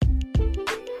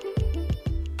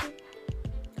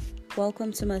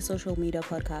Welcome to my social media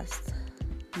podcast.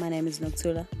 My name is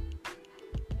Noctula.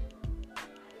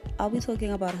 I'll be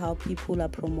talking about how people are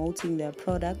promoting their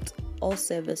product or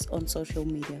service on social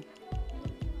media.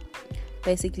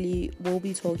 Basically, we'll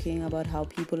be talking about how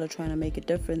people are trying to make a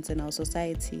difference in our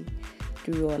society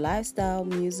through our lifestyle,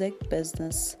 music,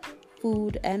 business,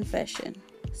 food, and fashion.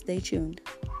 Stay tuned.